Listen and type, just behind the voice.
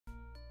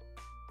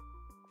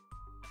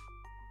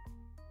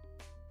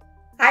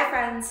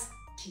friends!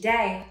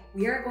 Today,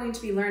 we are going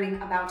to be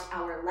learning about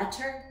our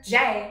letter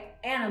J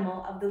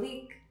animal of the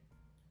week.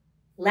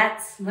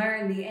 Let's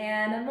learn the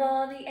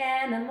animal of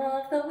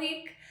the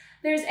week.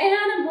 There's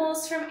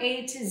animals from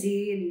A to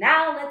Z.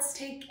 Now let's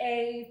take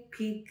a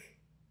peek.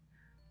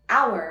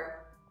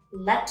 Our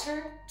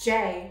letter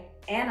J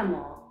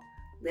animal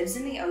lives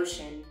in the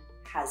ocean,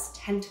 has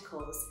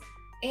tentacles,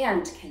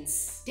 and can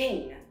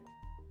sting.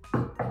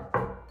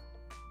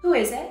 Who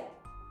is it?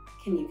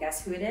 Can you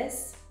guess who it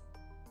is?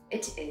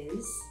 It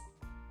is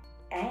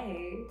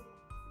a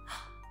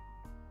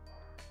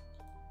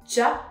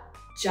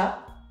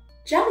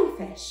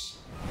jellyfish.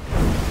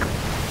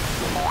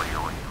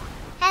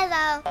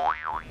 Hello.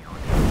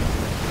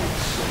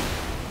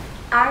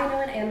 I know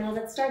an animal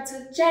that starts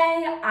with J.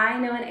 I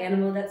know an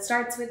animal that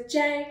starts with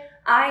J.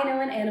 I know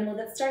an animal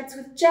that starts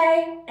with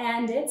J,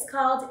 and it's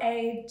called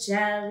a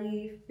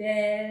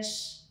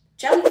jellyfish.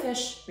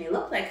 Jellyfish may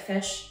look like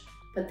fish,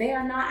 but they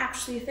are not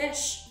actually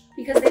fish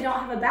because they don't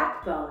have a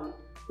backbone,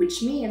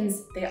 which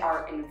means they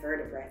are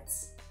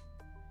invertebrates.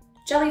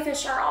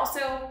 Jellyfish are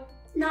also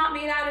not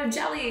made out of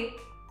jelly.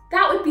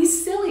 That would be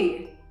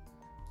silly.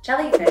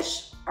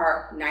 Jellyfish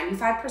are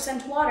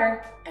 95%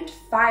 water and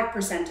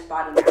 5%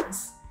 body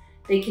mass.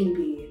 They can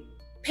be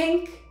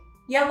pink,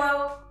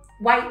 yellow,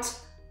 white,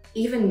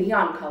 even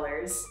neon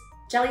colors.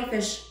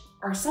 Jellyfish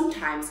are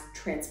sometimes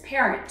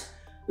transparent,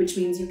 which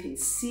means you can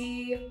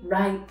see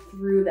right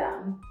through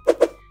them.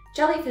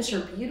 Jellyfish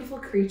are beautiful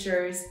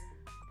creatures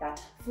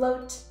that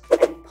float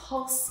and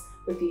pulse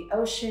with the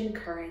ocean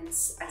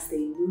currents as they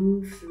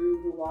move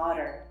through the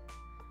water.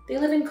 They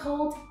live in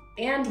cold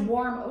and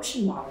warm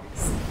ocean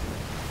waters.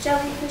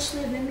 Jellyfish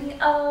live in the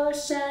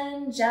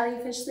ocean,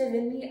 jellyfish live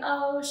in the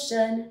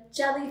ocean,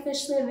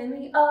 jellyfish live in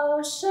the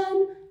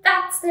ocean,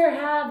 that's their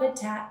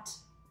habitat.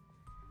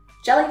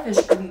 Jellyfish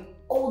are the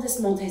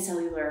oldest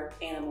multicellular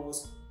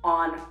animals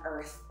on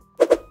Earth.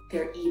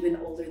 They're even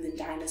older than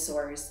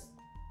dinosaurs.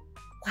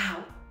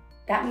 Wow,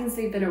 that means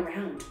they've been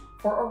around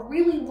for a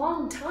really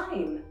long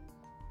time.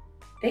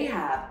 They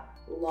have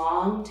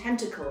long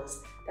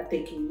tentacles that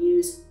they can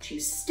use to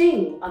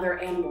sting other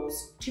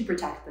animals to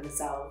protect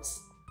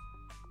themselves.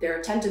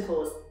 Their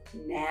tentacles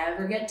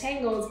never get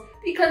tangled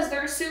because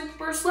they're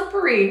super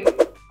slippery.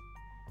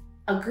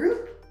 A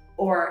group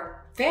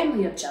or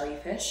family of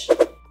jellyfish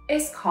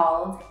is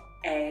called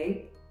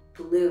a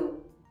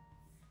bloom.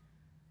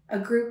 A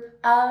group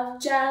of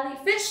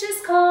jellyfish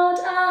is called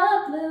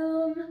a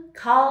bloom,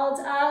 called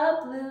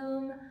a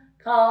bloom,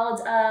 called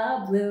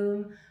a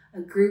bloom. A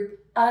group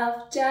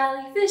of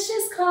jellyfish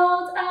is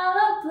called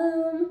a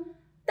bloom.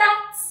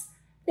 That's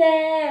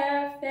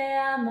their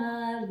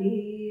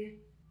family.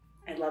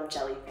 I love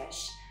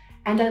jellyfish,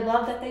 and I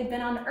love that they've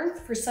been on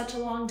Earth for such a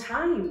long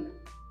time.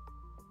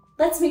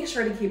 Let's make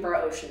sure to keep our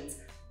oceans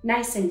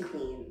nice and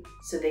clean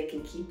so they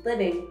can keep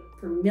living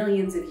for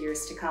millions of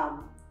years to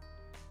come.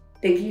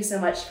 Thank you so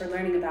much for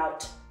learning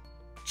about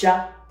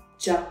jellyfish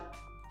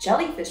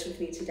with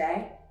me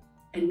today.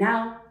 And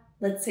now,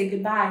 let's say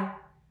goodbye.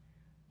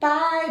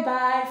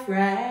 Bye-bye,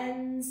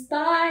 friends.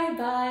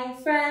 Bye-bye,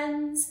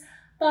 friends.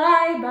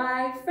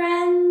 Bye-bye,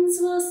 friends.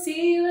 We'll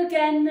see you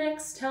again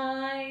next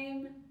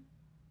time.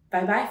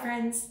 Bye-bye,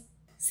 friends.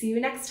 See you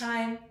next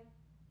time.